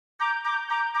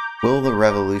Will the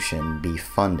revolution be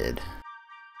funded?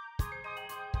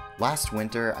 Last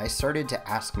winter, I started to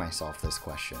ask myself this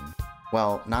question.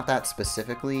 Well, not that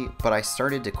specifically, but I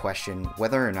started to question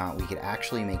whether or not we could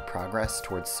actually make progress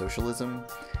towards socialism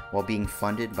while being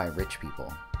funded by rich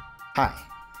people. Hi,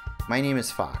 my name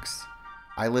is Fox.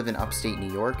 I live in upstate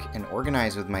New York and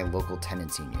organize with my local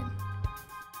tenants union.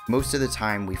 Most of the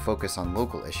time, we focus on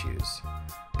local issues,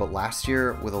 but last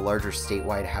year, with a larger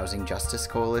statewide housing justice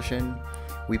coalition,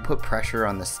 we put pressure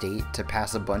on the state to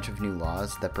pass a bunch of new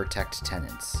laws that protect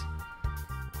tenants.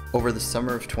 Over the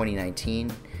summer of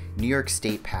 2019, New York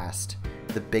State passed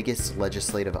the biggest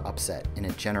legislative upset in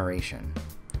a generation,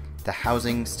 the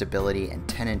Housing Stability and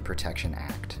Tenant Protection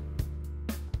Act.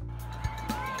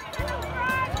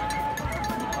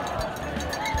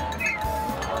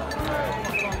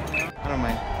 I don't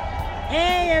mind.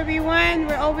 Hey everyone,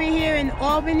 we're over here in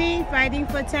Albany fighting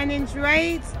for tenants'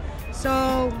 rights.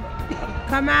 So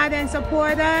come out and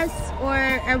support us,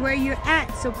 or where you're at,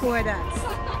 support us.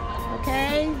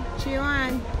 Okay? Cheer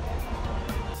on.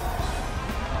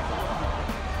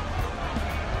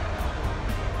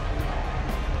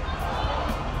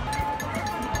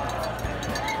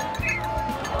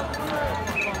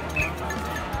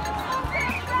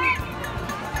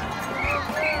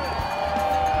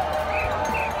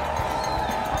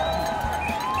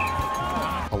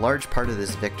 A large part of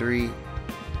this victory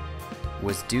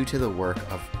was due to the work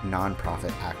of nonprofit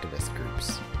activist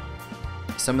groups.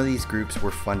 Some of these groups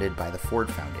were funded by the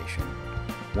Ford Foundation,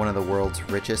 one of the world's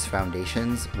richest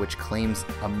foundations, which claims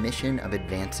a mission of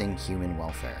advancing human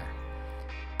welfare.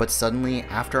 But suddenly,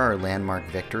 after our landmark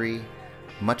victory,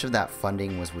 much of that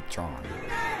funding was withdrawn.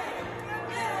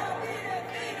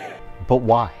 But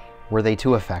why? Were they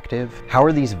too effective? How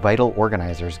are these vital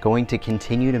organizers going to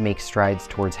continue to make strides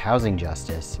towards housing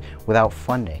justice without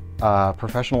funding?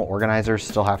 Professional organizers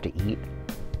still have to eat?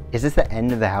 Is this the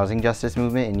end of the housing justice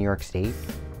movement in New York State?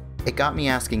 It got me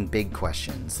asking big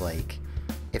questions like,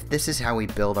 if this is how we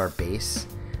build our base,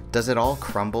 does it all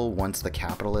crumble once the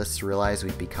capitalists realize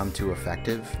we've become too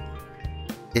effective?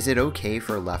 Is it okay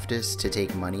for leftists to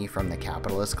take money from the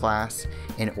capitalist class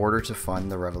in order to fund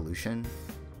the revolution?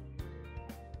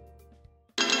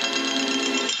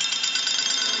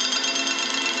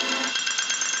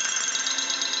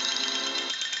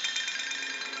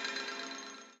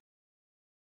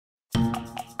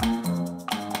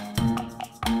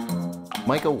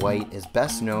 Micah White is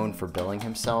best known for billing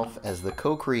himself as the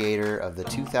co-creator of the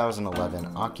 2011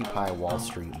 Occupy Wall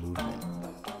Street movement.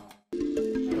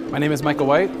 My name is Micah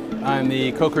White. I'm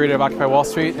the co-creator of Occupy Wall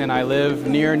Street, and I live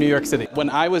near New York City. When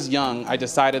I was young, I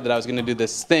decided that I was going to do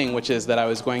this thing, which is that I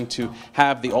was going to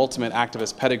have the ultimate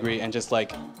activist pedigree and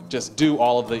just do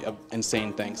all of the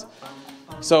insane things.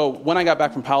 So when I got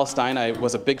back from Palestine, I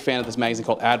was a big fan of this magazine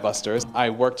called Adbusters.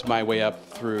 I worked my way up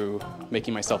through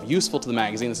making myself useful to the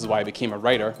magazine. This is why I became a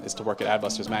writer, is to work at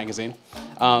Adbusters magazine.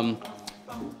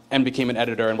 And became an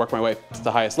editor and worked my way to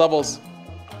the highest levels.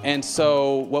 And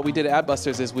so what we did at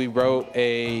Adbusters is we wrote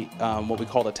a what we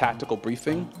called a tactical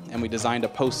briefing, and we designed a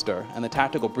poster. And the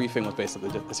tactical briefing was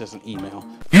basically just an email.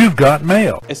 You've got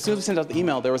mail. As soon as we sent out the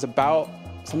email, there was about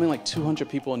something like 200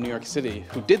 people in New York City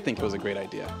who did think it was a great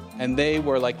idea. And they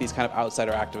were like these kind of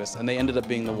outsider activists, and they ended up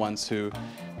being the ones who,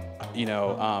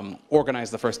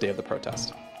 organized the first day of the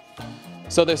protest.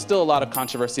 So there's still a lot of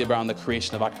controversy around the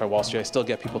creation of Occupy Wall Street. I still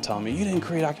get people telling me, you didn't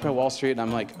create Occupy Wall Street, and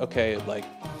I'm like, okay,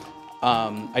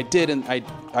 I did, and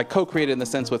I co-created in the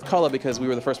sense with Cullah because we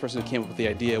were the first person who came up with the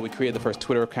idea. We created the first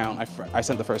Twitter account. I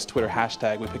sent the first Twitter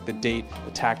hashtag. We picked the date,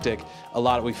 the tactic,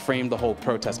 we framed the whole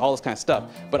protest, all this kind of stuff.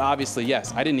 But obviously,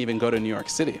 yes, I didn't even go to New York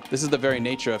City. This is the very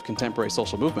nature of contemporary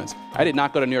social movements. I did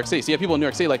not go to New York City. So you have people in New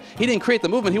York City like, he didn't create the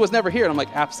movement, he was never here. And I'm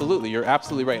like, absolutely, you're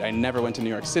absolutely right. I never went to New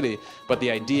York City, but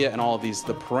the idea and all of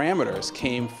the parameters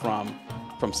came from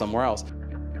somewhere else.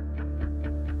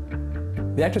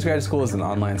 The Activist Graduate School is an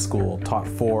online school taught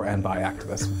for and by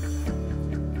activists.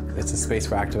 It's a space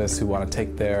for activists who want to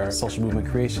take their social movement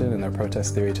creation and their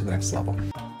protest theory to the next level.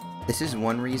 This is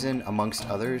one reason, amongst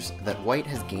others, that White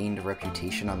has gained a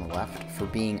reputation on the left for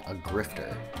being a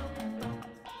grifter.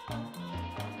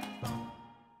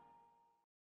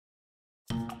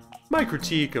 My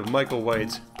critique of Michael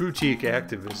White's boutique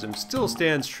activism still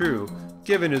stands true,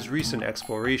 given his recent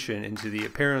exploration into the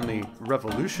apparently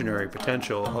revolutionary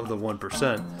potential of the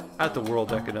 1% at the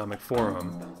World Economic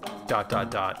Forum. ...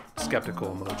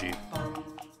 skeptical emoji.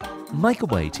 Micah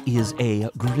White is a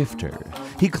grifter.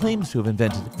 He claims to have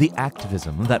invented the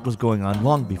activism that was going on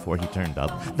long before he turned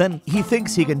up. Then he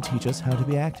thinks he can teach us how to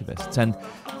be activists, and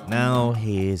now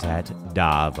he's at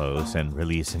Davos and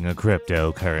releasing a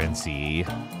cryptocurrency.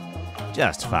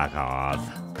 Just fuck off.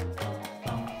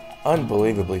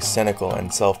 unbelievably cynical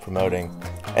and self-promoting.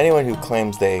 Anyone who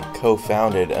claims they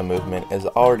co-founded a movement is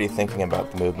already thinking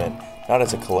about the movement not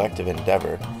as a collective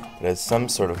endeavor, but as some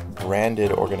sort of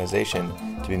branded organization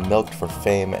to be milked for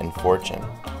fame and fortune.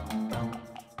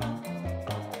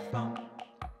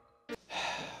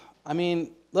 I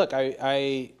mean, look,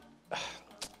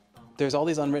 there's all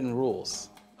these unwritten rules,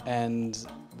 and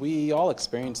we all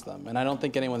experience them, and I don't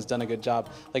think anyone's done a good job.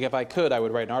 Like, if I could, I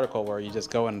would write an article where you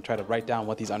just go and try to write down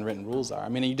what these unwritten rules are. I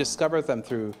mean, you discover them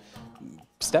through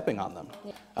stepping on them.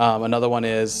 Another one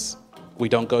is we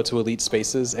don't go to elite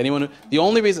spaces. The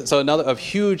only reason, so a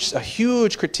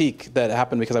huge critique that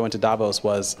happened because I went to Davos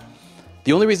was,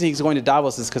 the only reason he's going to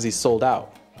Davos is because he's sold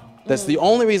out. That's the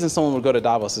only reason someone would go to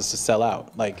Davos, is to sell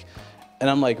out. Like, and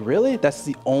I'm like, really? That's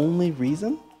the only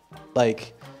reason?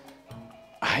 Like,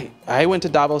 I went to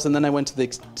Davos and then I went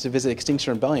to visit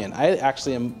Extinction Rebellion. I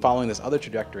actually am following this other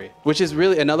trajectory, which is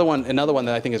really another one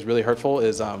that I think is really hurtful,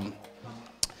 is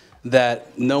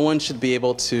that no one should be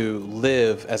able to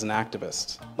live as an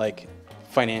activist, like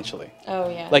financially. Oh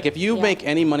yeah. Like, if you make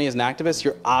any money as an activist,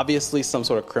 you're obviously some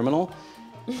sort of criminal.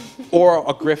 Or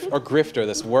a grifter,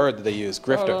 this word that they use,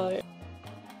 grifter. Totally.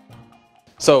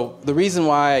 So the reason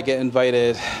why I get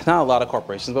invited, not a lot of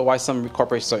corporations, but why some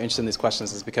corporations are interested in these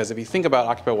questions is because if you think about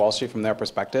Occupy Wall Street from their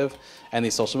perspective and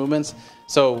these social movements,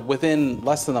 so within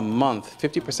less than a month,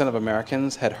 50% of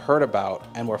Americans had heard about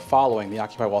and were following the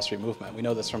Occupy Wall Street movement. We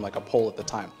know this from like a poll at the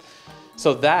time.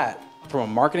 So that, from a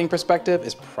marketing perspective,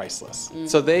 is priceless.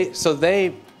 So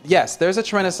yes, there's a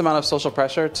tremendous amount of social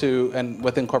pressure and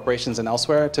within corporations and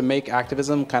elsewhere to make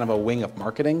activism kind of a wing of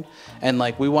marketing. And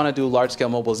like, we want to do large scale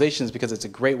mobilizations because it's a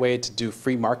great way to do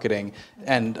free marketing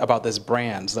and about this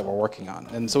brands that we're working on.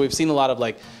 And so we've seen a lot of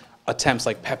like attempts,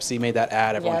 like Pepsi made that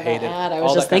ad, everyone hated. Ad. I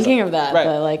was just thinking of that,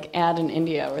 the like ad in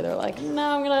India where they're like,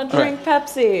 no, I'm gonna drink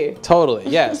Pepsi. Totally,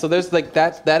 yeah. So there's like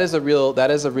that is a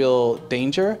real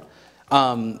danger.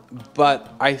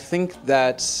 But I think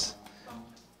that,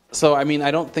 so I mean,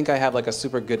 I don't think I have like a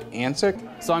super good answer.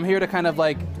 So I'm here to kind of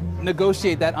like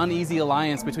negotiate that uneasy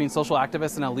alliance between social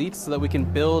activists and elites so that we can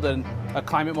build a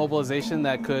climate mobilization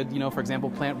that could, for example,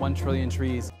 plant 1 trillion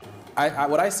trees.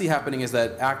 What I see happening is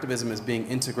that activism is being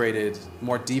integrated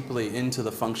more deeply into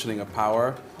the functioning of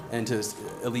power and to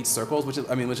elite circles, which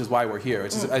is why we're here.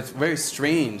 It's very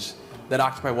strange that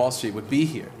Occupy Wall Street would be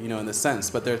here, in this sense.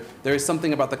 But there is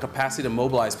something about the capacity to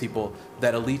mobilize people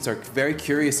that elites are very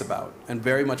curious about and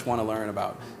very much want to learn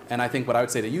about. And I think what I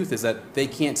would say to youth is that they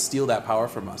can't steal that power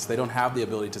from us. They don't have the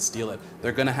ability to steal it.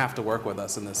 They're going to have to work with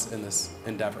us in this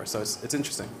endeavor. So it's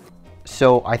interesting.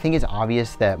 So I think it's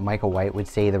obvious that Micah White would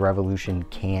say the revolution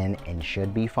can and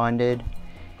should be funded.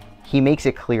 He makes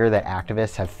it clear that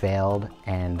activists have failed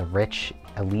and the rich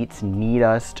elites need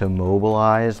us to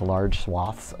mobilize large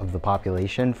swaths of the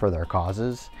population for their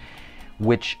causes,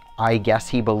 which I guess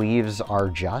he believes are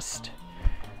just.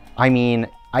 I mean,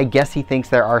 I guess he thinks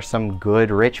there are some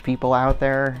good rich people out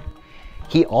there.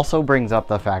 He also brings up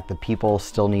the fact that people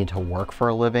still need to work for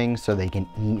a living so they can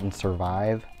eat and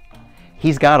survive.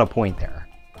 He's got a point there.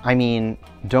 I mean,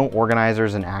 don't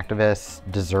organizers and activists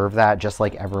deserve that just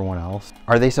like everyone else?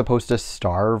 Are they supposed to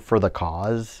starve for the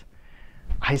cause?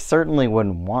 I certainly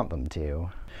wouldn't want them to.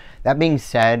 That being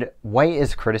said, White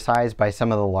is criticized by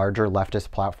some of the larger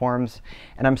leftist platforms,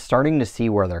 and I'm starting to see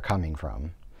where they're coming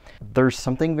from. There's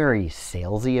something very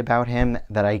salesy about him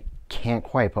that I can't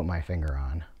quite put my finger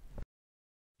on.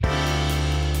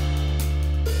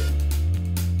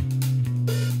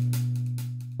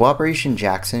 Cooperation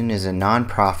Jackson is a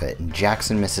nonprofit in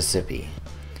Jackson, Mississippi.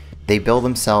 They bill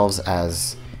themselves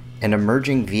as an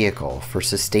emerging vehicle for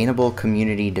sustainable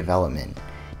community development,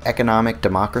 economic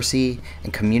democracy,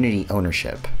 and community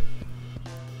ownership.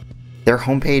 Their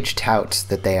homepage touts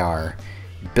that they are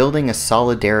building a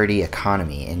solidarity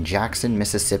economy in Jackson,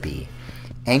 Mississippi,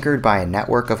 anchored by a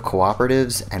network of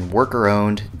cooperatives and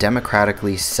worker-owned,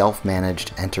 democratically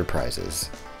self-managed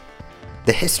enterprises.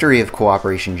 The history of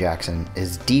Cooperation Jackson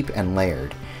is deep and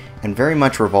layered, and very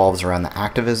much revolves around the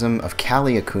activism of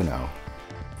Callie Akuno.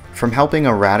 From helping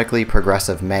a radically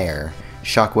progressive mayor,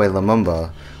 Chokwe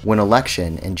Lumumba, win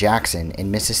election in Jackson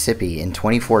in Mississippi in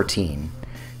 2014,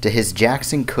 to his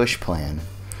Jackson Kush plan,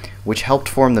 which helped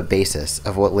form the basis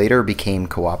of what later became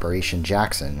Cooperation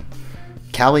Jackson,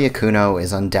 Callie Akuno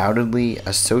is undoubtedly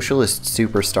a socialist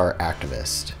superstar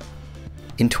activist.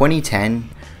 In 2010,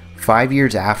 5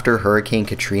 years after Hurricane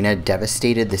Katrina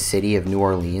devastated the city of New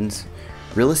Orleans,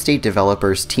 real estate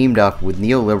developers teamed up with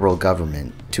neoliberal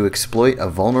government to exploit a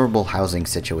vulnerable housing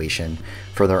situation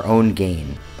for their own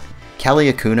gain.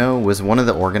 Kelly Akuno was one of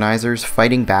the organizers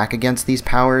fighting back against these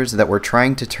powers that were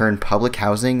trying to turn public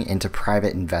housing into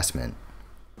private investment.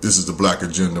 This is the Black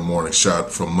Agenda Morning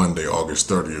Shot from Monday, August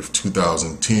 30th,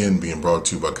 2010, being brought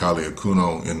to you by Kelly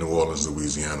Akuno in New Orleans,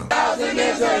 Louisiana. Housing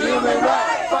is a human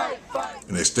right.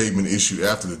 In a statement issued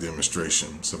after the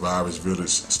demonstration, Survivors Village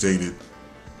stated,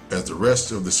 as the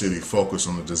rest of the city focused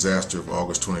on the disaster of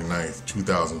August 29th,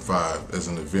 2005 as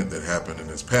an event that happened in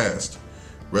its past,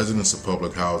 residents of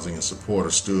public housing and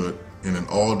supporters stood in an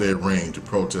all-day rain to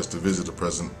protest the visit of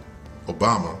President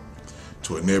Obama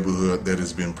to a neighborhood that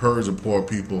has been purged of poor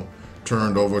people,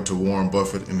 turned over to Warren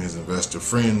Buffett and his investor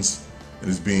friends, and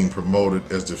is being promoted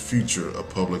as the future of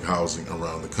public housing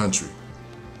around the country.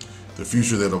 The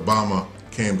future that Obama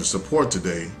came to support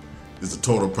today is the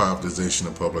total privatization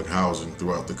of public housing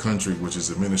throughout the country, which his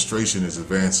administration is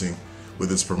advancing with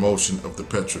its promotion of the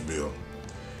Petra Bill.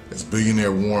 As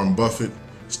billionaire Warren Buffett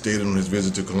stated on his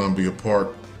visit to Columbia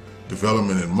Park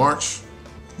development in March,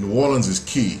 New Orleans is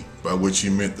key, by which he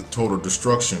meant the total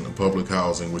destruction of public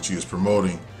housing, which he is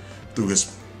promoting through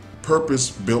his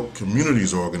purpose-built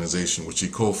communities organization, which he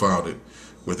co-founded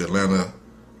with Atlanta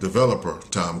developer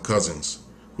Tom Cousins,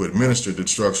 who administered the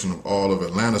destruction of all of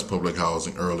Atlanta's public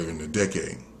housing earlier in the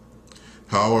decade.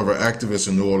 However, activists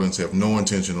in New Orleans have no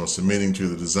intention of submitting to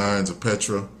the designs of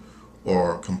Petra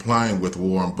or complying with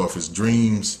Warren Buffett's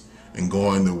dreams and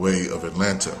going the way of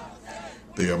Atlanta.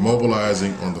 They are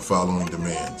mobilizing on the following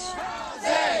demands.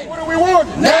 What do we want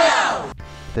now?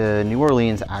 The New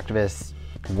Orleans activists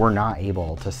were not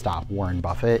able to stop Warren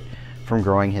Buffett from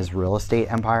growing his real estate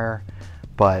empire,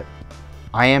 but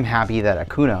I am happy that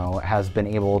Akuno has been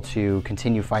able to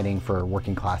continue fighting for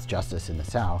working class justice in the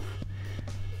South.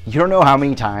 You don't know how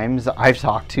many times I've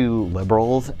talked to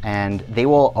liberals and they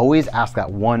will always ask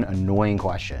that one annoying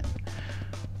question.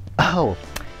 Oh,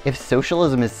 if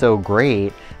socialism is so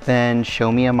great, then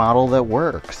show me a model that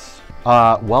works.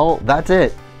 Well, that's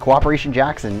it. Cooperation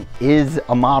Jackson is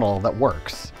a model that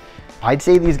works. I'd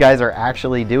say these guys are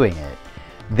actually doing it.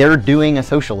 They're doing a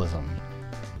socialism.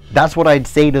 That's what I'd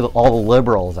say to all the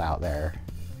liberals out there.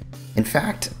 In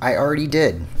fact, I already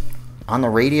did. On the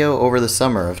radio over the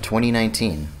summer of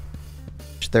 2019.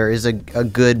 There is a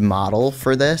good model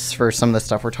for this, for some of the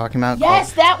stuff we're talking about.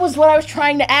 Yes, that was what I was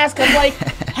trying to ask. I'm like,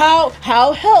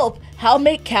 how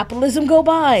make capitalism go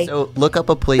by? So look up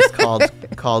a place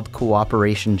called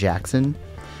Cooperation Jackson.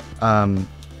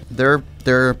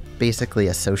 They're basically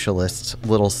a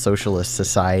little socialist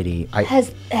society.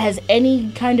 Has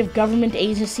any kind of government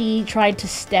agency tried to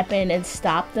step in and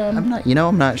stop them?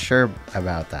 I'm not sure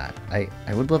about that.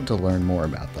 I would love to learn more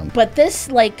about them. But this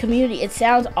community, it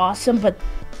sounds awesome, but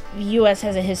the U.S.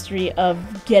 has a history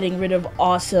of getting rid of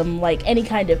awesome, any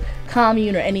kind of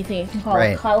commune or anything. You can call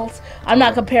it cults. I'm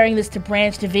not comparing this to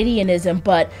Branch Davidianism,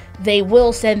 but they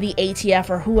will send the ATF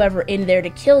or whoever in there to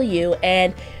kill you,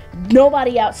 and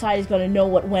nobody outside is going to know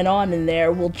what went on in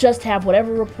there. We'll just have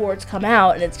whatever reports come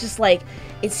out, and it's just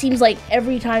it seems like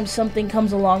every time something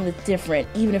comes along that's different,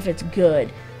 even if it's good,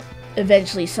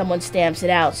 eventually someone stamps it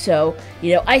out. So,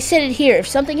 I said it here. If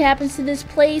something happens to this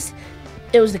place,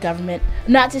 it was the government.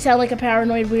 Not to sound like a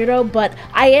paranoid weirdo, but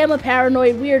I am a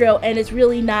paranoid weirdo, and it's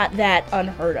really not that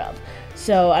unheard of.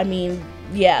 So,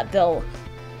 yeah, they'll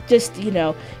just,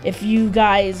 if you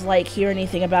guys, hear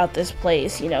anything about this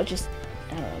place, just,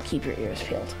 I don't know, keep your ears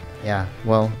peeled. Yeah,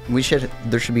 well,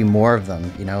 there should be more of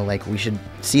them, we should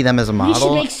see them as a model. We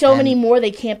should make so many more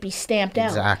they can't be stamped out.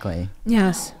 Exactly.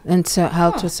 Yes, and so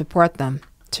how to support them,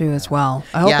 too, as well.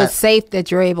 I hope it's safe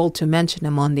that you're able to mention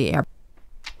them on the air.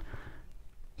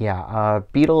 Yeah,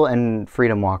 Beetle and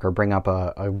Freedom Walker bring up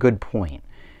a good point.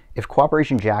 If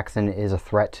Cooperation Jackson is a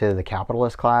threat to the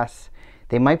capitalist class,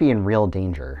 they might be in real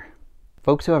danger.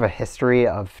 Folks who have a history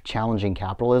of challenging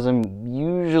capitalism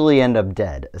usually end up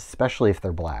dead, especially if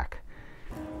they're black.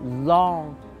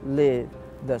 Long live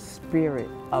the spirit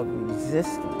of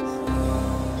resistance.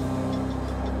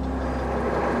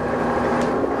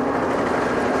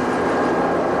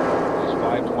 It's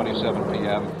 5:27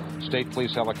 p.m. State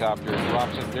police helicopter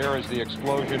drops in. There is the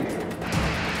explosion.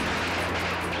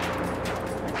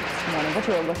 What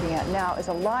you are looking at now is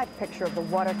a live picture of the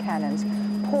water cannons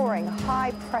pouring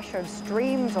high-pressured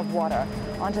streams of water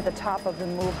onto the top of the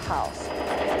move house.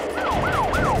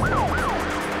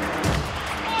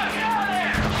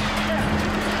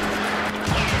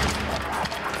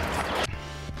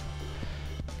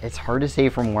 It's hard to say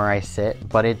from where I sit,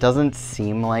 but it doesn't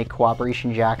seem like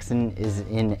Cooperation Jackson is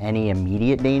in any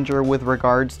immediate danger with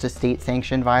regards to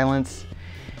state-sanctioned violence.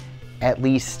 At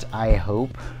least, I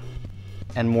hope.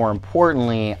 And more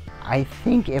importantly, I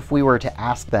think if we were to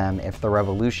ask them if the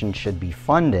revolution should be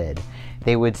funded,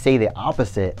 they would say the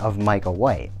opposite of Micah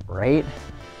White, right?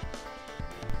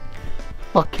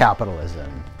 Fuck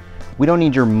capitalism. We don't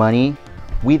need your money.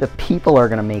 We the people are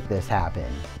gonna make this happen.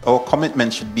 Our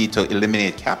commitment should be to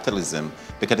eliminate capitalism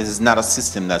because it is not a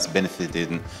system that's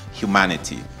benefiting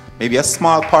humanity. Maybe a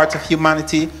small part of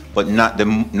humanity, but not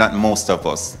most of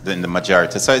us, in the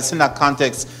majority. So it's in that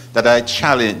context that I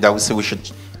challenge, that we say we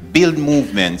should build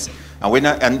movements,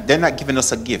 and they're not giving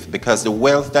us a gift because the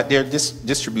wealth that they're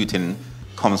distributing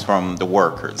comes from the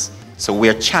workers. So we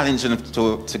are challenging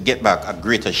them to get back a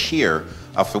greater share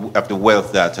of the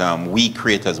wealth that we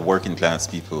create as working class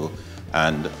people,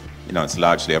 and it's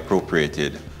largely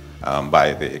appropriated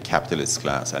by the capitalist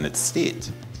class and its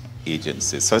state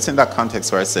agencies. So it's in that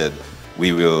context where I said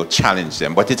we will challenge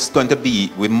them, but it's going to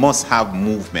be, we must have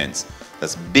movements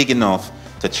that's big enough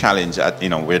to challenge at,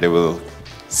 where they will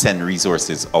send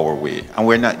resources our way. And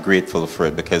we're not grateful for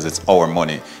it because it's our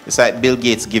money. It's like Bill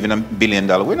Gates giving $1 billion.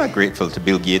 We're not grateful to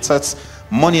Bill Gates. That's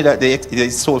money that they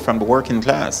stole from the working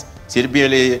class. So you're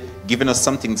barely giving us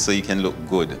something so you can look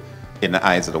good in the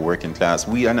eyes of the working class.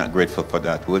 We are not grateful for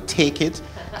that. We'll take it,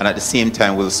 and at the same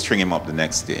time, we'll string him up the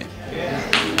next day. Yeah.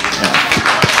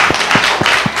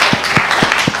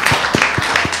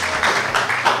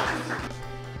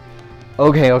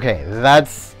 Okay,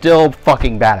 that's still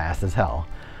fucking badass as hell.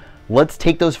 Let's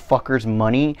take those fuckers'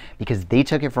 money because they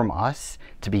took it from us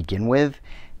to begin with.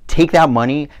 Take that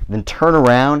money, then turn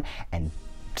around and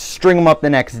string them up the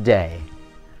next day.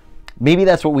 Maybe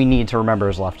that's what we need to remember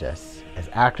as leftists, as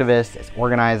activists, as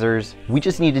organizers. We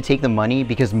just need to take the money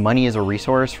because money is a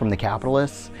resource from the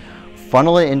capitalists,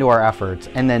 funnel it into our efforts,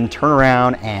 and then turn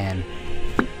around and...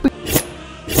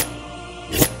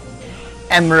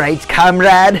 Am right,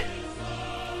 comrade?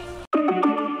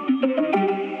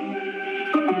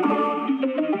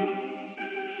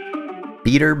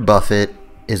 Peter Buffett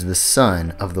is the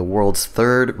son of the world's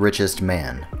third richest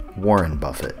man, Warren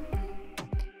Buffett.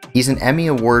 He's an Emmy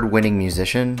Award-winning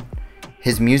musician.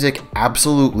 His music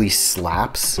absolutely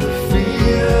slaps.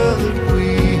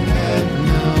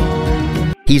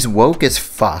 He's woke as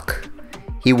fuck.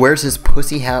 He wears his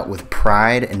pussy hat with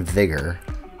pride and vigor.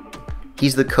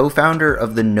 He's the co-founder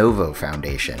of the Novo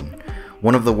Foundation,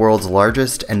 one of the world's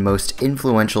largest and most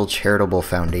influential charitable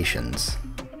foundations.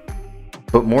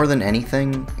 But more than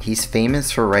anything, he's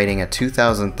famous for writing a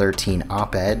 2013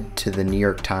 op-ed to the New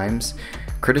York Times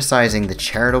criticizing the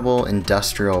charitable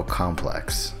industrial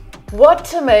complex. What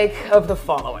to make of the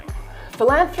following?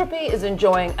 Philanthropy is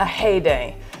enjoying a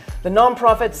heyday. The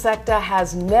nonprofit sector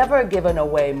has never given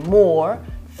away more,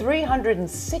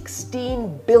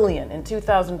 $316 billion in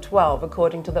 2012,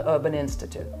 according to the Urban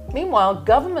Institute. Meanwhile,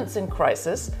 government's in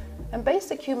crisis and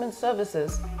basic human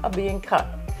services are being cut.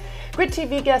 Grit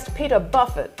TV guest Peter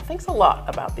Buffett thinks a lot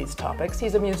about these topics.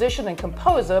 He's a musician and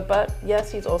composer, but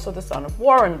yes, he's also the son of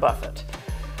Warren Buffett.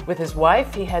 With his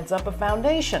wife, he heads up a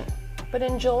foundation. But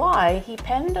in July, he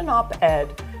penned an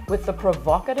op-ed with the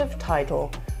provocative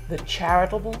title, The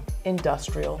Charitable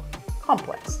Industrial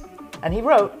Complex. And he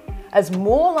wrote, as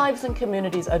more lives and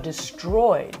communities are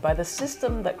destroyed by the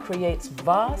system that creates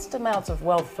vast amounts of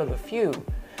wealth for the few,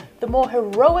 the more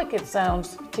heroic it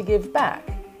sounds to give back.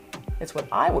 It's what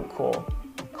I would call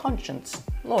conscience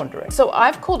laundering. So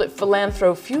I've called it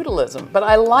philanthro-feudalism, but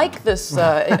I like this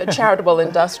charitable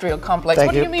industrial complex.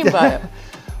 What do you mean by it?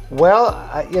 Well,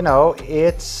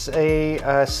 it's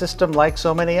a system like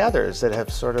so many others that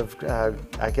have sort of,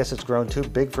 I guess it's grown too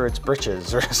big for its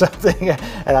britches or something.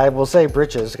 And I will say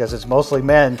britches because it's mostly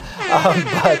men.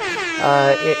 But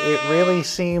it really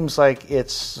seems like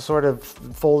it's sort of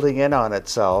folding in on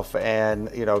itself and,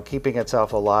 keeping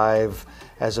itself alive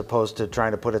as opposed to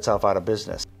trying to put itself out of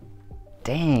business.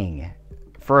 Dang.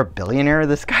 For a billionaire,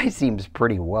 this guy seems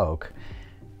pretty woke.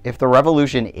 If the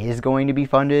revolution is going to be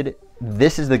funded,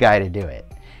 this is the guy to do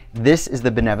it. This is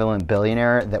the benevolent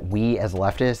billionaire that we as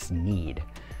leftists need.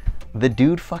 The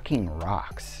dude fucking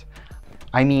rocks.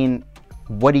 I mean,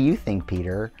 what do you think,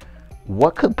 Peter?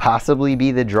 What could possibly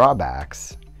be the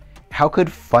drawbacks? How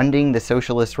could funding the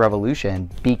socialist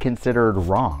revolution be considered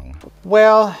wrong?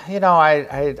 Well,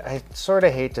 I sort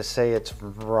of hate to say it's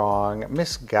wrong,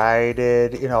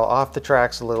 misguided, off the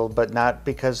tracks a little, but not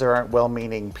because there aren't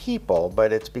well-meaning people,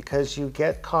 but it's because you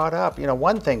get caught up.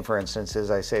 One thing, for instance,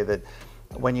 is I say that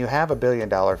when you have $1 billion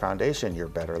foundation, you're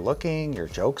better looking, your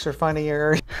jokes are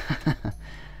funnier.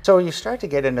 So you start to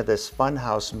get into this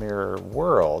funhouse mirror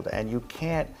world, and you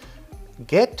can't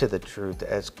get to the truth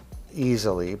as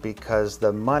easily because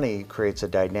the money creates a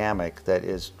dynamic that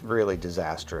is really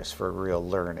disastrous for real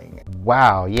learning.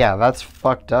 Wow, yeah, that's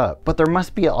fucked up. But there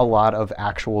must be a lot of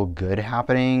actual good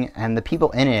happening, and the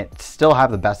people in it still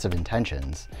have the best of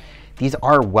intentions. these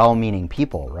are well-meaning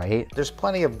people, right? There's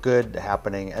plenty of good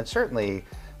happening, and certainly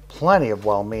plenty of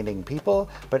well-meaning people,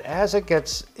 but as it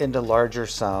gets into larger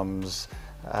sums,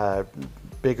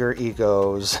 bigger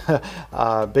egos,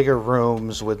 bigger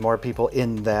rooms with more people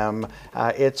in them,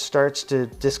 it starts to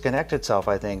disconnect itself,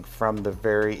 I think, from the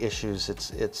very issues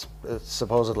it's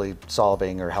supposedly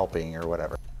solving or helping or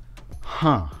whatever.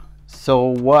 Huh. So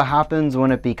what happens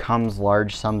when it becomes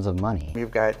large sums of money? You've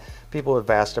got people with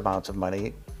vast amounts of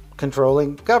money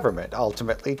controlling government,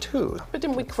 ultimately, too. But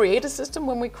didn't we create a system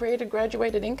when we created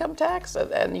graduated income tax?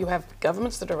 And you have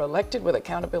governments that are elected with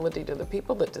accountability to the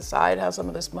people that decide how some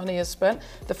of this money is spent.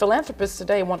 The philanthropists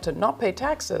today want to not pay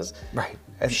taxes, right,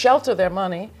 shelter their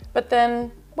money, but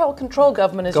then, well, control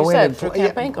government, as you said, through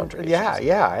campaign contributions.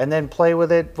 Yeah, and then play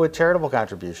with it with charitable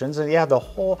contributions. And yeah, the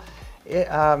whole,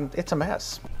 it's a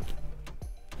mess.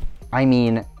 I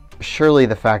mean, surely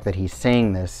the fact that he's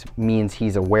saying this means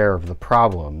he's aware of the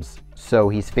problems, so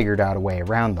he's figured out a way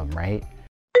around them, right?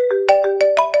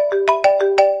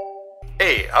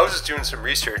 Hey, I was just doing some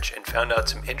research and found out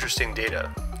some interesting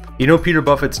data. You know Peter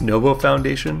Buffett's Novo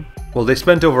Foundation? Well, they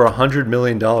spent over $100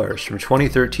 million from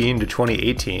 2013 to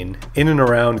 2018 in and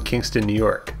around Kingston, New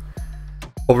York.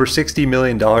 Over $60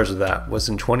 million of that was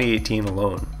in 2018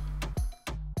 alone.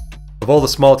 Of all the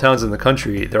small towns in the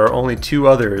country, there are only 2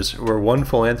 others where one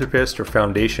philanthropist or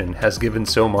foundation has given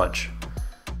so much.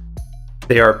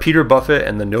 They are Peter Buffett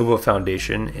and the Novo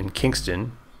Foundation in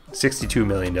Kingston, $62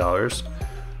 million,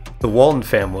 the Walton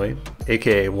family,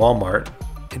 aka Walmart,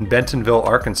 in Bentonville,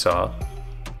 Arkansas,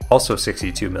 also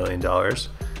 $62 million,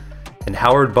 and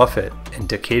Howard Buffett in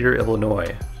Decatur,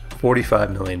 Illinois,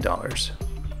 $45 million.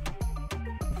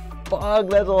 Fuck,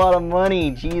 that's a lot of money,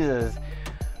 Jesus.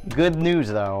 Good news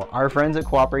though, our friends at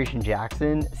Cooperation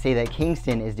Jackson say that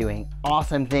Kingston is doing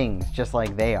awesome things just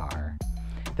like they are.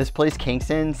 This place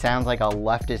Kingston sounds like a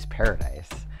leftist paradise.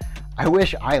 I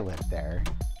wish I lived there.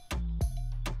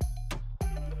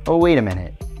 Oh wait a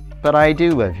minute, but I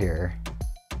do live here.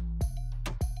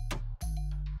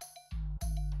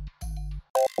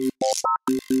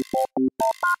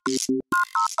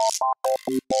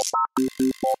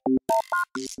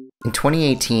 In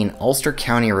 2018, Ulster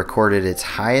County recorded its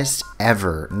highest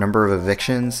ever number of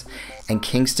evictions, and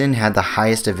Kingston had the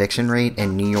highest eviction rate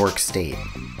in New York State.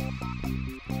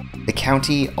 The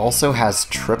county also has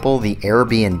triple the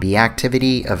Airbnb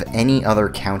activity of any other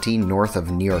county north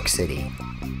of New York City.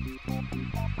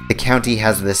 The county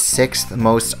has the 6th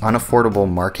most unaffordable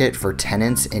market for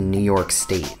tenants in New York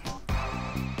State.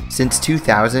 Since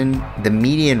 2000, the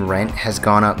median rent has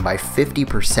gone up by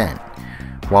 50%,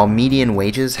 while median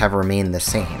wages have remained the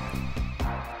same.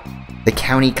 The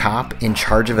county cop in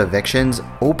charge of evictions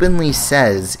openly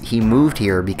says he moved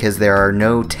here because there are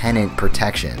no tenant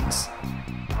protections.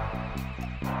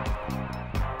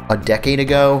 A decade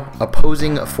ago,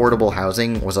 opposing affordable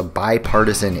housing was a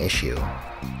bipartisan issue.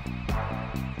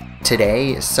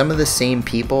 Today, some of the same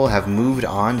people have moved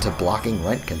on to blocking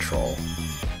rent control.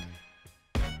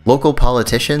 Local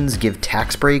politicians give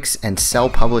tax breaks and sell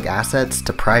public assets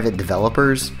to private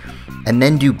developers, and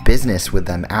then do business with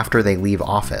them after they leave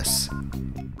office.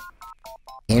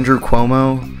 Andrew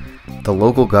Cuomo, the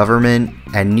local government,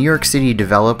 and New York City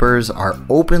developers are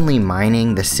openly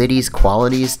mining the city's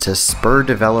qualities to spur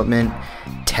development,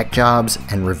 tech jobs,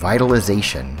 and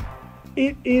revitalization.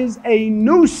 It is a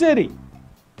new city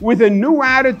with a new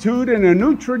attitude and a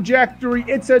new trajectory.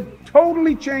 It's a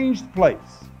totally changed place.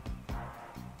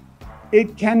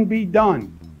 It can be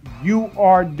done. You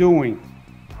are doing.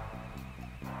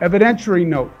 Evidentiary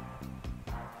note.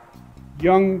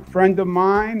 Young friend of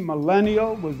mine,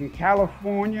 millennial, was in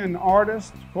California, an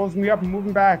artist, calls me up, I'm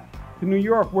moving back to New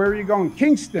York. Where are you going?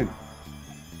 Kingston.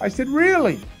 I said,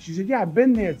 really? She said, yeah, I've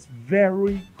been there. It's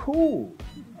very cool.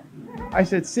 I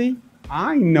said, see,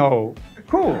 I know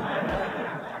cool.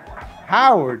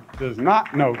 Howard does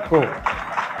not know cool.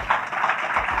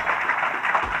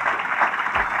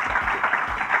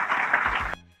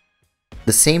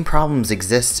 The same problems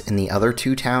exist in the other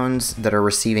 2 towns that are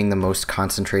receiving the most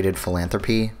concentrated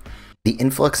philanthropy. The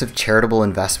influx of charitable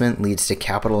investment leads to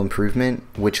capital improvement,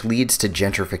 which leads to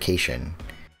gentrification.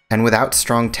 And without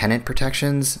strong tenant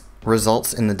protections,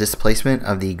 results in the displacement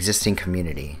of the existing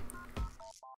community.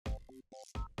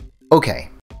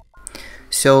 Okay,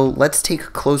 so let's take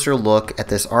a closer look at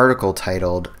this article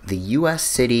titled, "The U.S.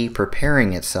 City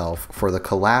Preparing Itself for the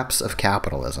Collapse of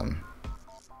Capitalism."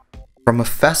 From a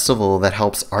festival that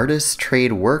helps artists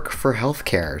trade work for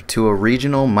healthcare to a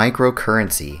regional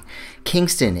microcurrency,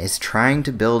 Kingston is trying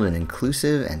to build an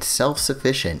inclusive and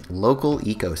self-sufficient local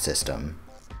ecosystem.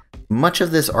 Much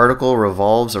of this article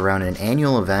revolves around an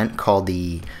annual event called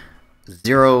the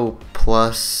 0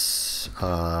 plus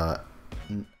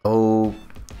O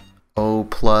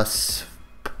plus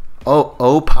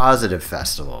O positive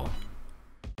festival.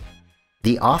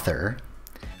 The author,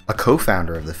 a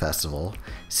co-founder of the festival,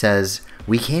 says,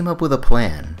 "We came up with a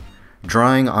plan.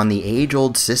 Drawing on the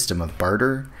age-old system of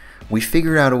barter, we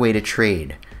figured out a way to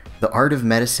trade the art of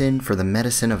medicine for the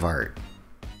medicine of art."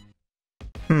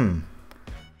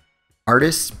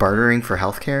 Artists bartering for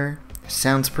healthcare?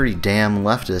 Sounds pretty damn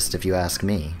leftist if you ask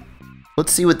me.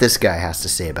 Let's see what this guy has to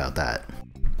say about that.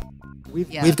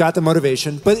 We've got the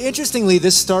motivation. But interestingly,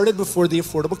 this started before the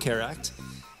Affordable Care Act.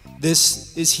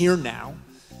 This is here now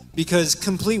because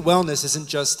complete wellness isn't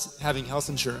just having health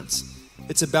insurance.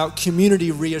 It's about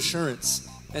community reassurance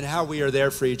and how we are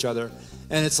there for each other.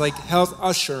 And it's like health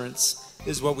assurance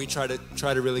is what we try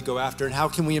to really go after, and how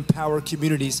can we empower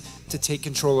communities to take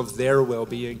control of their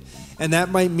well-being. And that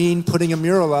might mean putting a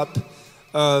mural up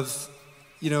of,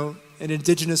 an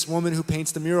indigenous woman who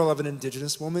paints the mural of an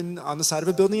indigenous woman on the side of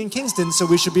a building in Kingston, so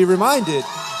we should be reminded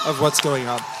of what's going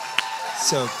on.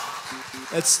 So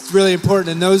that's really important.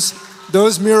 And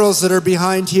those murals that are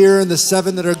behind here and the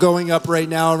 7 that are going up right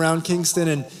now around Kingston,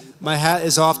 and my hat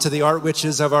is off to the art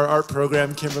witches of our art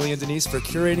program, Kimberly and Denise, for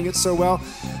curating it so well.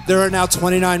 There are now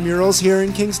 29 murals here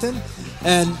in Kingston,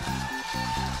 and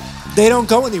they don't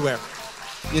go anywhere.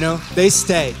 They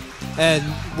stay. And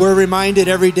we're reminded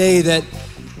every day that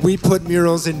we put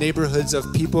murals in neighborhoods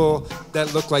of people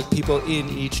that look like people in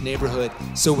each neighborhood,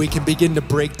 so we can begin to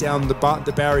break down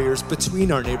the barriers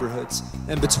between our neighborhoods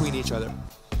and between each other.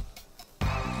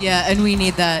 Yeah, and we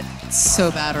need that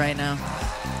so bad right now.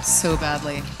 So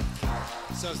badly.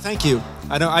 So thank you.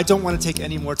 I don't want to take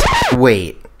any more time.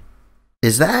 Wait,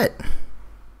 is that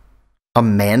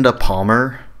Amanda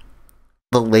Palmer?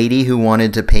 The lady who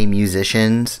wanted to pay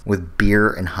musicians with beer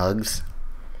and hugs?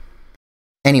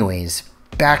 Anyways,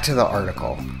 back to the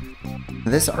article.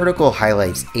 This article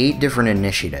highlights 8 different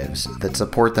initiatives that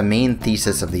support the main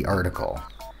thesis of the article.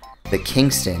 That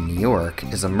Kingston, New York,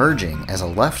 is emerging as a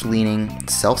left-leaning,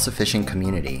 self-sufficient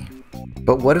community.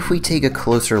 But what if we take a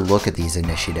closer look at these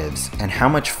initiatives and how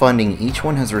much funding each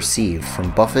one has received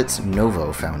from Buffett's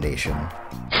Novo Foundation?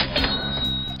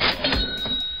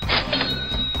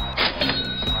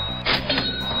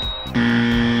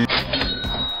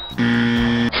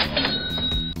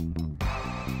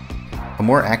 A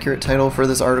more accurate title for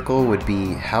this article would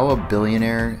be How a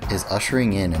Billionaire is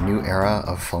Ushering in a New Era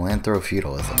of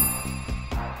Philanthrofeudalism.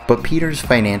 But Peter's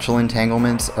financial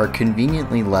entanglements are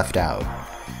conveniently left out.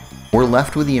 We're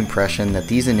left with the impression that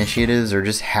these initiatives are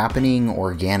just happening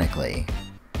organically.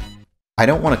 I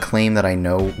don't want to claim that I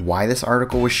know why this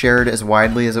article was shared as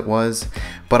widely as it was,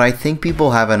 but I think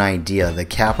people have an idea that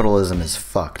capitalism is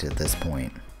fucked at this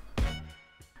point.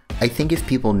 I think if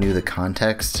people knew the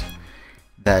context,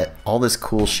 that all this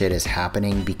cool shit is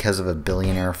happening because of a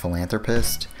billionaire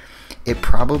philanthropist, it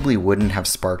probably wouldn't have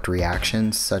sparked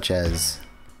reactions such as,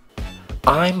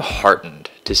 "I'm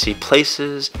heartened to see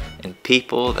places and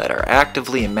people that are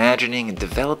actively imagining and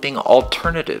developing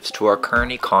alternatives to our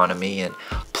current economy and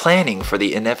planning for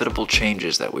the inevitable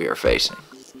changes that we are facing."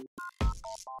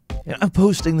 I'm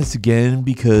posting this again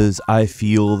because I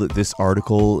feel that this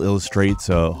article illustrates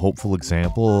a hopeful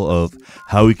example of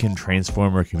how we can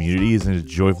transform our communities into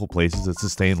joyful places that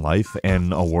sustain life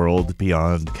and a world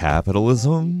beyond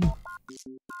capitalism.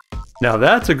 Now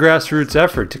that's a grassroots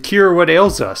effort to cure what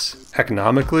ails us,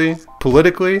 economically,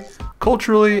 politically,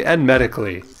 culturally, and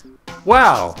medically.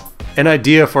 Wow! An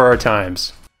idea for our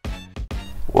times.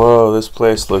 Whoa, this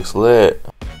place looks lit.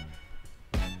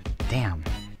 Damn.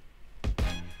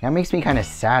 That makes me kind of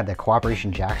sad that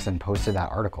Cooperation Jackson posted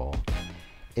that article.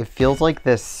 It feels like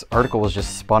this article was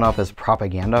just spun up as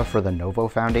propaganda for the Novo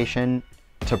Foundation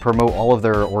to promote all of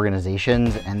their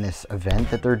organizations and this event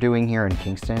that they're doing here in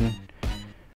Kingston.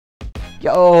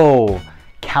 Yo!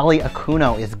 Callie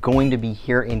Akuno is going to be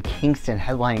here in Kingston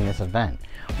headlining this event.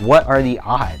 What are the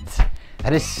odds?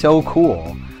 That is so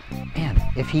cool. Man,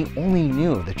 if he only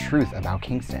knew the truth about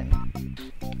Kingston.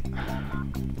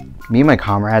 Me and my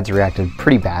comrades reacted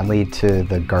pretty badly to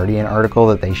the Guardian article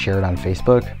that they shared on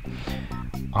Facebook.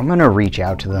 I'm gonna reach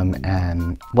out to them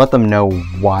and let them know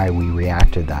why we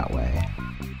reacted that way.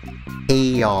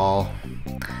 Hey y'all.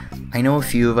 I know a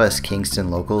few of us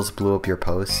Kingston locals blew up your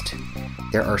post.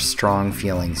 There are strong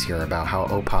feelings here about how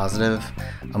O Positive,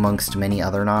 amongst many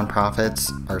other nonprofits,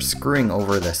 are screwing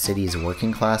over the city's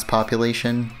working class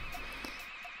population.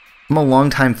 I'm a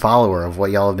longtime follower of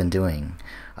what y'all have been doing.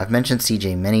 I've mentioned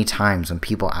CJ many times when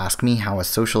people ask me how a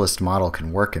socialist model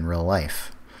can work in real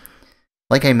life.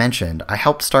 Like I mentioned, I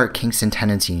helped start Kingston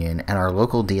Tenants Union and our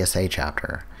local DSA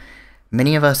chapter.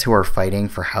 Many of us who are fighting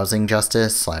for housing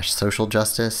justice / social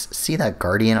justice see that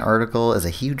Guardian article as a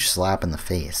huge slap in the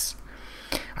face.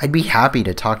 I'd be happy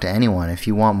to talk to anyone if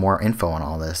you want more info on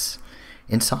all this.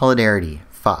 In solidarity,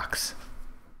 Fox.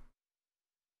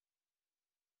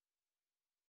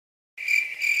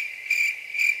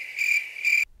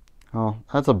 Oh,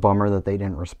 that's a bummer that they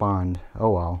didn't respond.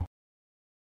 Oh well.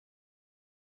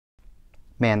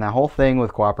 Man, that whole thing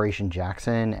with Cooperation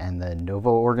Jackson and the Novo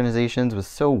organizations was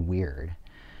so weird.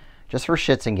 Just for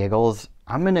shits and giggles,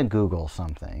 I'm gonna Google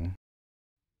something.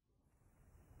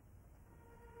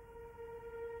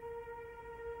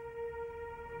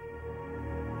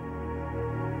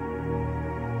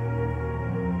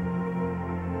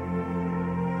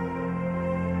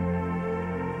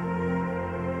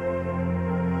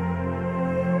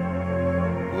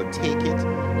 We'll take it,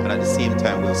 and at the same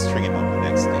time we'll string him up the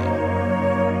next day.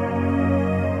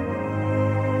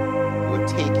 We'll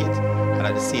take it, and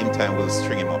at the same time we'll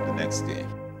string him up the next day.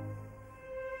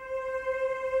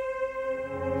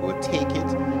 We'll take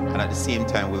it, and at the same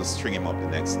time we'll string him up the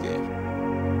next day.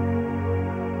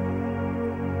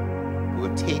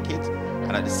 We'll take it,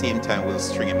 and at the same time we'll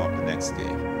string him up the next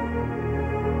day.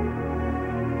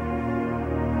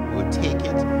 We'll take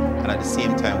it, and at the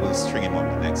same time we'll string him up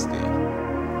the next day.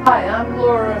 Hi, I'm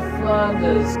Laura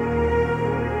Flanders.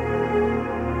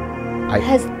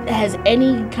 Has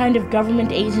any kind of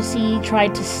government agency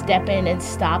tried to step in and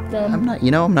stop them?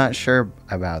 I'm not sure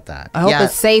about that. I hope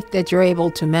it's safe that you're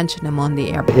able to mention them on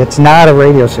the air. It's not a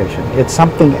radio station. It's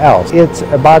something else. It's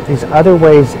about these other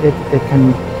ways it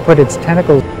can put its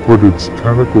tentacles into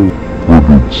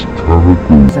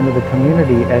the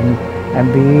community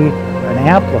and be an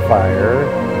amplifier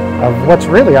of what's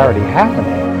really already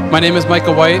happening. My name is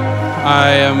Micah White.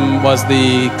 I was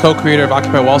the co-creator of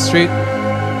Occupy Wall Street.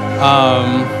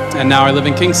 And now I live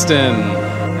in Kingston.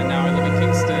 And now I live in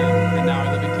Kingston. And now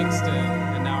I live in Kingston.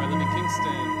 And now I live in Kingston.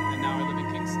 And now I live in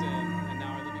Kingston. And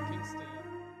now I live in Kingston.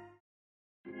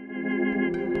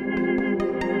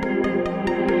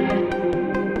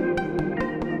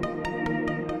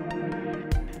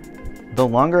 The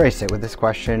longer I sit with this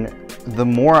question, the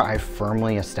more I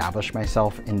firmly establish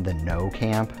myself in the no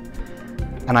camp.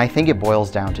 And I think it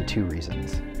boils down to two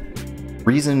reasons.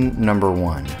 Reason number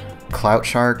one, clout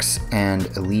sharks and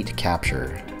elite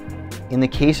capture. In the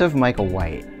case of Michael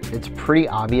White, it's pretty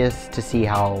obvious to see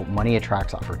how money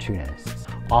attracts opportunists,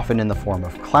 often in the form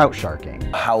of clout sharking.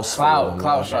 Clout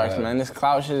sharks, man. This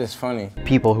clout shit is funny.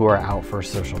 People who are out for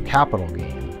social capital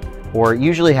gain, or it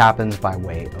usually happens by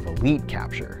way of elite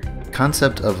capture. The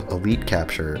concept of elite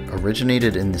capture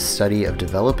originated in the study of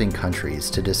developing countries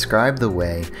to describe the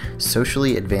way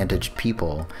socially advantaged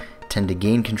people tend to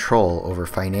gain control over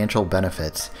financial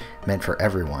benefits meant for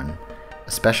everyone,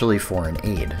 especially foreign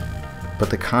aid. But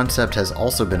the concept has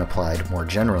also been applied more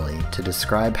generally to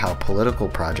describe how political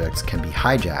projects can be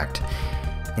hijacked,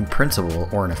 in principle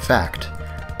or in effect,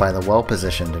 by the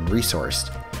well-positioned and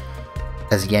resourced,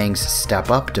 as Yang's Step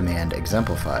Up demand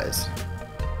exemplifies.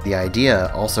 The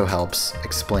idea also helps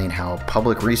explain how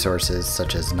public resources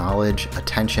such as knowledge,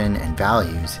 attention, and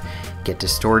values get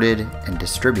distorted and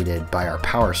distributed by our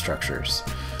power structures,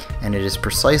 and it is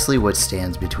precisely what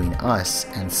stands between us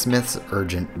and Smith's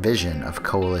urgent vision of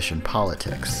coalition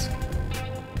politics.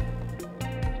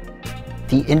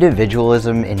 The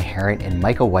individualism inherent in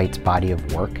Micah White's body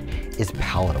of work is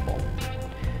palatable.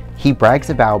 He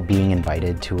brags about being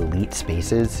invited to elite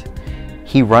spaces.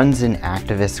 He runs an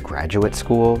activist graduate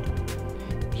school.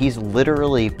 He's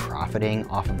literally profiting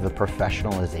off of the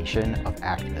professionalization of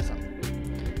activism.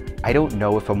 I don't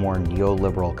know if a more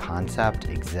neoliberal concept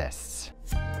exists.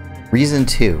 Reason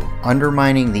 2,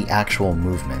 undermining the actual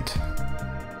movement.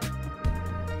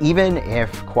 Even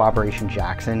if Cooperation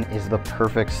Jackson is the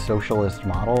perfect socialist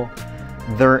model,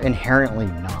 they're inherently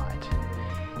not.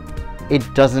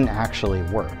 It doesn't actually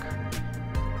work.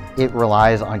 It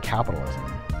relies on capitalism.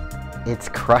 It's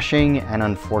crushing and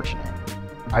unfortunate.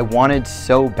 I wanted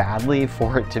so badly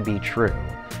for it to be true,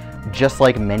 just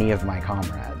like many of my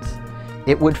comrades.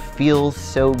 It would feel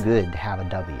so good to have a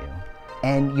W.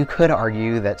 And you could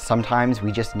argue that sometimes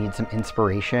we just need some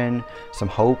inspiration, some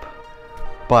hope.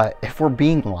 But if we're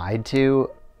being lied to,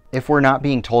 if we're not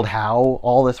being told how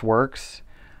all this works,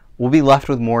 we'll be left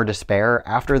with more despair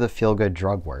after the feel-good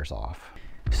drug wears off.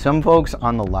 Some folks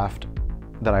on the left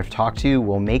that I've talked to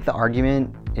will make the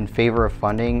argument in favor of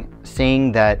funding,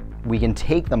 saying that we can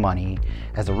take the money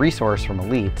as a resource from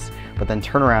elites, but then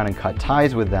turn around and cut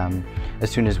ties with them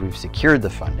as soon as we've secured the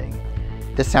funding.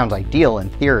 This sounds ideal in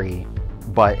theory,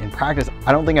 but in practice,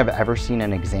 I don't think I've ever seen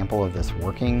an example of this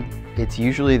working. It's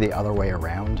usually the other way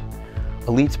around.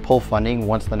 Elites pull funding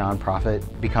once the nonprofit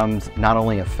becomes not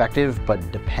only effective,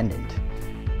 but dependent.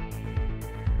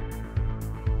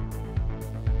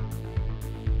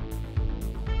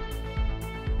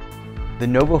 The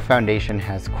Novo Foundation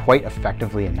has quite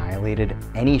effectively annihilated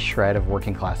any shred of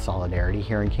working class solidarity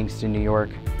here in Kingston, New York.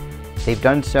 They've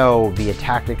done so via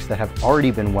tactics that have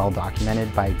already been well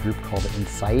documented by a group called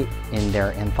Insight in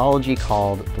their anthology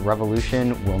called The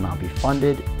Revolution Will Not Be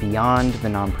Funded Beyond the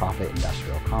Nonprofit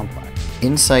Industrial Complex.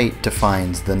 Insight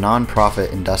defines the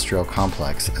nonprofit industrial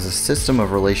complex as a system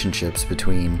of relationships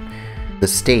between the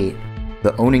state,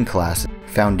 the owning class,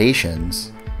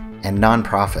 foundations, and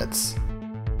nonprofits.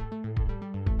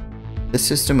 This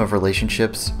system of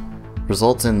relationships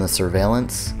results in the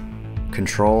surveillance,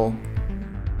 control,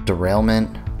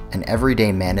 derailment, and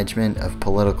everyday management of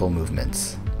political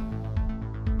movements.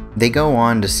 They go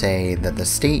on to say that the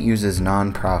state uses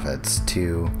nonprofits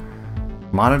to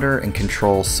monitor and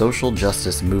control social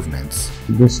justice movements.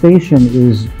 The station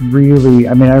is really,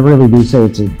 I really do say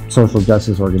it's a social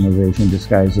justice organization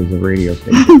disguised as a radio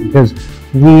station because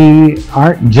we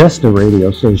aren't just a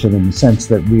radio station in the sense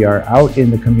that we are out in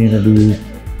the community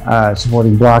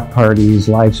supporting block parties,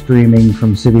 live streaming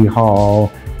from City Hall,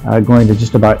 going to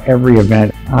just about every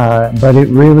event. But it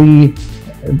really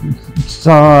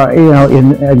saw,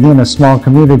 in again a small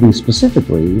community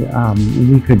specifically,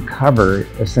 we could cover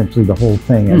essentially the whole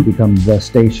thing and become the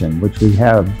station, which we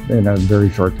have in a very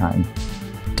short time.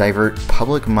 Divert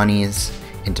public monies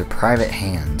into private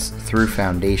hands through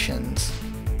foundations.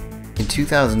 In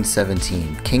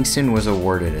 2017, Kingston was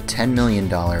awarded a $10 million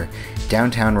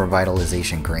downtown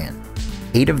revitalization grant.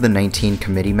 8 of the 19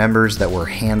 committee members that were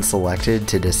hand-selected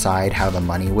to decide how the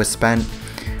money was spent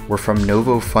were from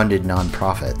Novo-funded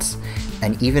nonprofits,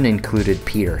 and even included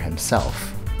Peter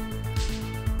himself.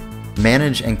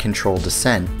 Manage and control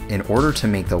dissent in order to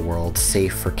make the world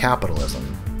safe for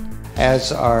capitalism.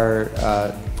 As our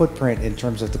footprint in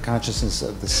terms of the consciousness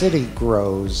of the city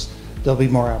grows, there'll be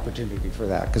more opportunity for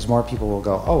that, because more people will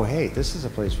go, oh, hey, this is a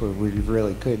place where we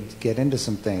really could get into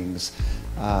some things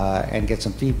and get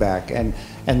some feedback. And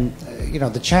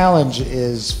the challenge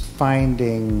is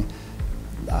finding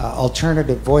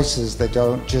alternative voices that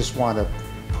don't just want to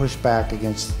push back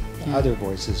against other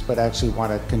voices, but actually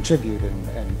want to contribute.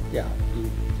 And yeah,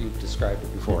 you've described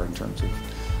it before in terms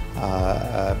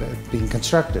of being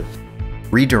constructive.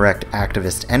 Redirect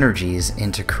activist energies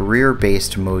into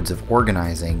career-based modes of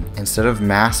organizing instead of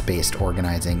mass-based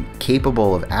organizing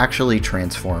capable of actually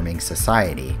transforming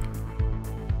society.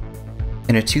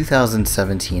 In a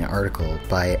 2017 article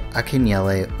by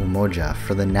Akuno Umoja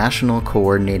for the National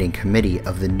Coordinating Committee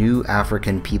of the New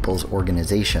African People's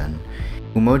Organization,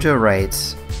 Umoja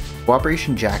writes,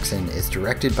 Cooperation Jackson is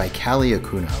directed by Kali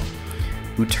Akuno,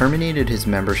 who terminated his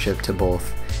membership to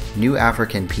both New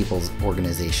African People's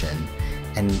Organization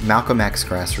and Malcolm X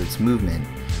Grassroots Movement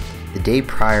the day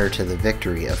prior to the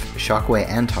victory of Chokwe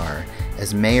Antar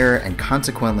as mayor, and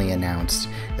consequently announced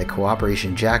that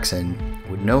Cooperation Jackson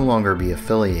would no longer be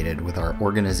affiliated with our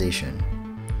organization.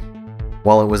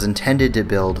 While it was intended to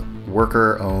build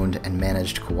worker-owned and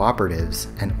managed cooperatives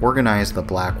and organize the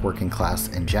black working class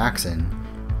in Jackson,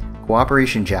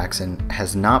 Cooperation Jackson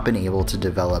has not been able to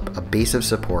develop a base of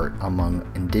support among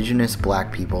indigenous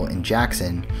black people in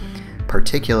Jackson,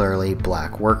 particularly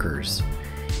black workers.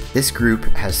 This group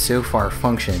has so far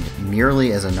functioned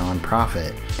merely as a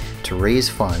nonprofit to raise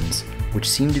funds which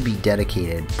seem to be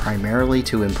dedicated primarily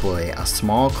to employ a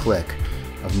small clique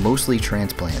of mostly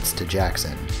transplants to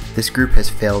Jackson. This group has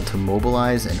failed to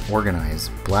mobilize and organize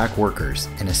black workers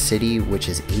in a city which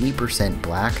is 80%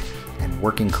 black and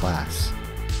working class.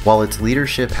 While its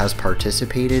leadership has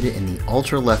participated in the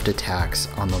ultra-left attacks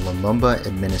on the Lumumba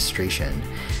administration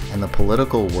and the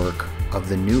political work of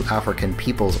the New African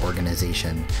People's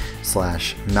Organization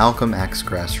 / Malcolm X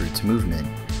Grassroots Movement,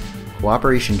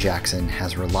 Cooperation Jackson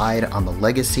has relied on the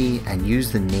legacy and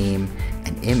used the name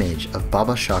and image of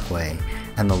Baba Chokwe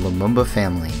and the Lumumba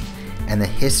family and the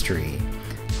history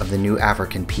of the New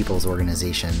African People's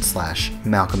Organization /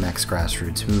 Malcolm X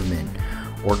Grassroots Movement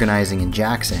organizing in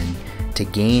Jackson to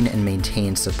gain and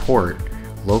maintain support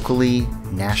locally,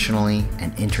 nationally,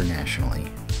 and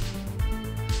internationally.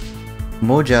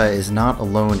 Umoja is not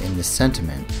alone in this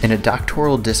sentiment. In a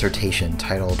doctoral dissertation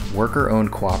titled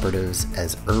Worker-Owned Cooperatives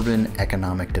as Urban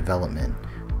Economic Development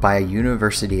by a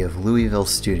University of Louisville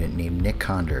student named Nick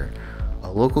Condor, a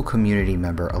local community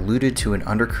member alluded to an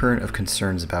undercurrent of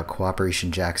concerns about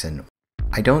Cooperation Jackson.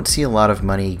 I don't see a lot of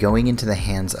money going into the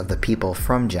hands of the people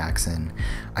from Jackson.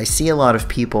 I see a lot of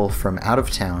people from out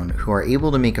of town who are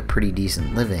able to make a pretty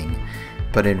decent living,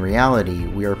 but in reality,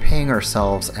 we are paying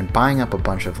ourselves and buying up a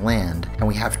bunch of land, and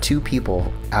we have 2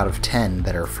 people out of 10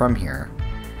 that are from here.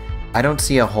 I don't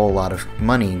see a whole lot of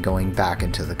money going back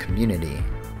into the community.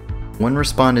 One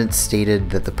respondent stated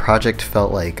that the project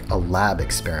felt like a lab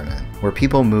experiment, where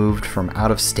people moved from out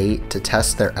of state to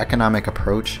test their economic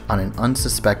approach on an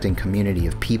unsuspecting community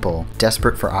of people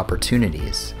desperate for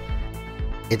opportunities.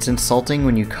 It's insulting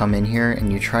when you come in here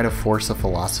and you try to force a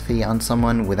philosophy on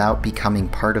someone without becoming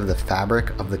part of the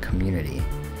fabric of the community.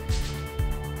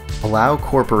 Allow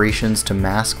corporations to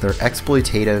mask their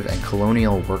exploitative and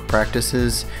colonial work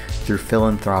practices through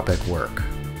philanthropic work.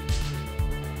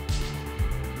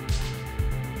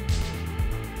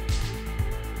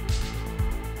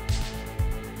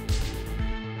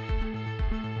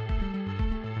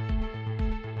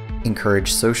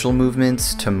 Encourage social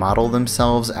movements to model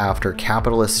themselves after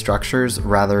capitalist structures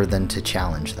rather than to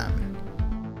challenge them.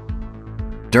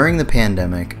 During the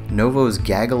pandemic, Novo's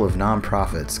gaggle of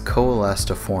nonprofits coalesced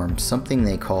to form something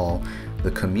they call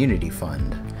the Community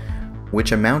Fund,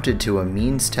 which amounted to a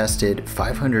means-tested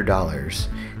 $500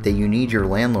 that you need your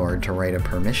landlord to write a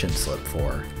permission slip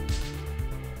for.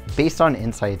 Based on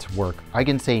Insight's work, I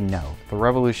can say no, the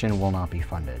revolution will not be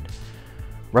funded.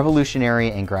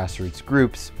 Revolutionary and grassroots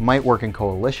groups might work in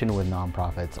coalition with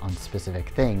nonprofits on specific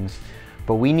things,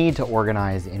 but we need to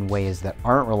organize in ways that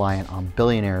aren't reliant on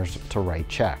billionaires to write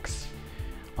checks.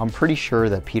 I'm pretty sure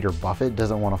that Peter Buffett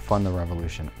doesn't want to fund the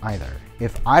revolution either.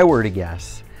 If I were to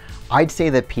guess, I'd say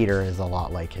that Peter is a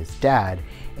lot like his dad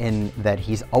in that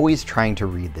he's always trying to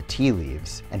read the tea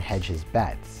leaves and hedge his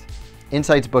bets.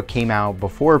 Insight's book came out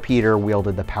before Peter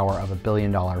wielded the power of $1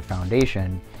 billion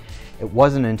foundation. It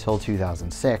wasn't until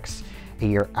 2006, a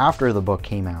year after the book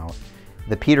came out,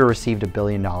 that Peter received $1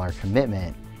 billion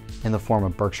commitment in the form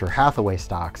of Berkshire Hathaway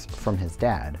stocks from his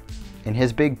dad. In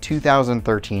his big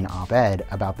 2013 op-ed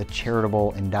about the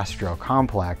charitable industrial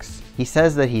complex, he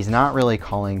says that he's not really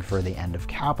calling for the end of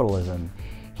capitalism,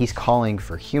 he's calling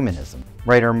for humanism.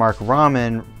 Writer Mark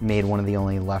Rahman made one of the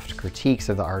only left critiques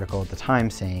of the article at the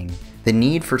time, saying, "The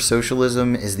need for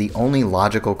socialism is the only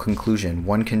logical conclusion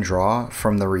one can draw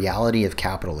from the reality of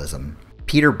capitalism."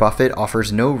 Peter Buffett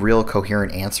offers no real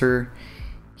coherent answer.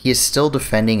 He is still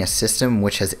defending a system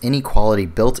which has inequality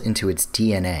built into its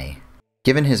DNA.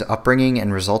 Given his upbringing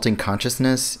and resulting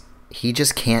consciousness, he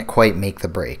just can't quite make the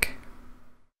break.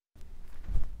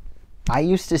 I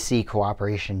used to see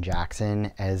Cooperation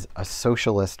Jackson as a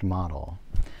socialist model,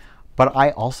 but I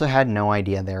also had no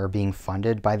idea they were being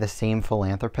funded by the same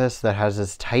philanthropist that has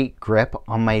this tight grip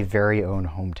on my very own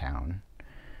hometown.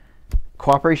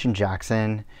 Cooperation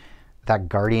Jackson, that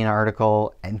Guardian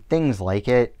article, and things like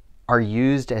it are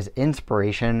used as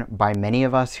inspiration by many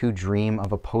of us who dream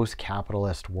of a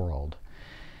post-capitalist world.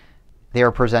 They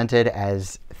are presented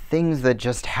as things that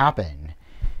just happen,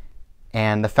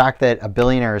 and the fact that a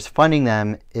billionaire is funding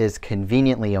them is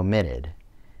conveniently omitted.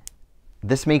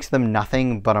 This makes them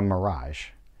nothing but a mirage.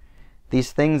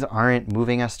 These things aren't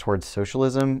moving us towards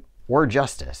socialism or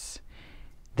justice.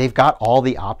 They've got all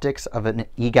the optics of an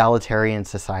egalitarian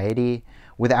society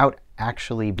without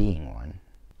actually being one.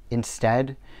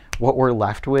 Instead, what we're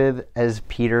left with, as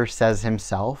Peter says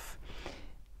himself,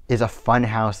 is a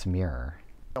funhouse mirror.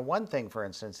 One thing, for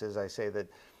instance, is I say that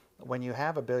when you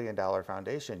have $1 billion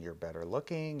foundation, you're better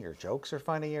looking, your jokes are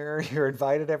funnier, you're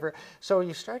invited ever. So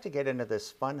you start to get into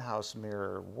this funhouse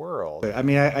mirror world. I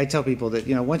mean, I tell people that,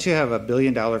 you know, once you have $1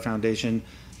 billion foundation,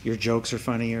 your jokes are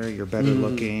funnier, you're better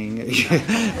looking,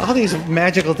 all these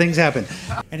magical things happen.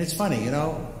 And it's funny, you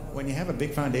know, when you have a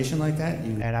big foundation like that.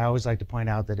 And I always like to point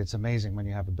out that it's amazing when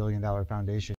you have $1 billion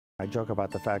foundation. I joke about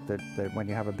the fact that when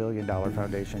you have $1 billion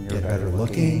foundation, you're better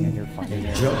looking and you're funny.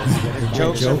 Your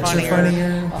jokes are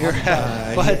funnier.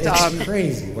 It's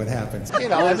crazy what happens. You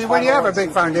know, I mean, when you have a big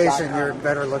foundation, you're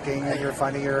better looking and you're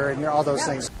funnier and you're all those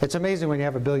things. It's amazing when you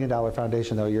have $1 billion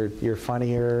foundation, though. You're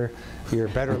funnier, you're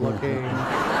better looking.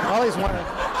 All these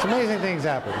amazing things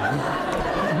happen.